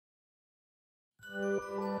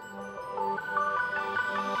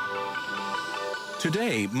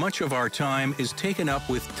Today, much of our time is taken up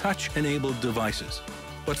with touch-enabled devices.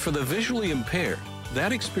 But for the visually impaired,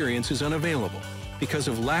 that experience is unavailable because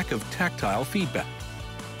of lack of tactile feedback.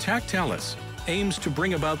 Tactalis aims to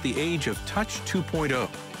bring about the age of Touch 2.0,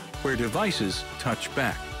 where devices touch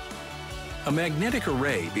back. A magnetic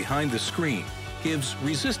array behind the screen gives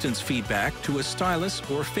resistance feedback to a stylus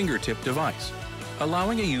or fingertip device,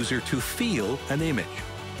 allowing a user to feel an image.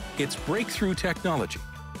 It's breakthrough technology.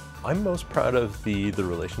 I'm most proud of the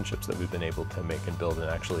relationships that we've been able to make and build and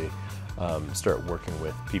actually start working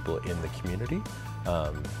with people in the community.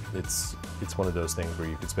 It's one of those things where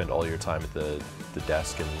you could spend all your time at the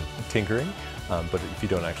desk and tinkering, but if you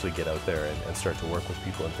don't actually get out there and start to work with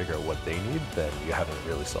people and figure out what they need, then you haven't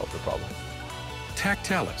really solved the problem.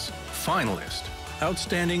 Tactalis, Finalist,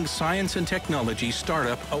 Outstanding Science and Technology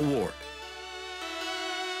Startup Award.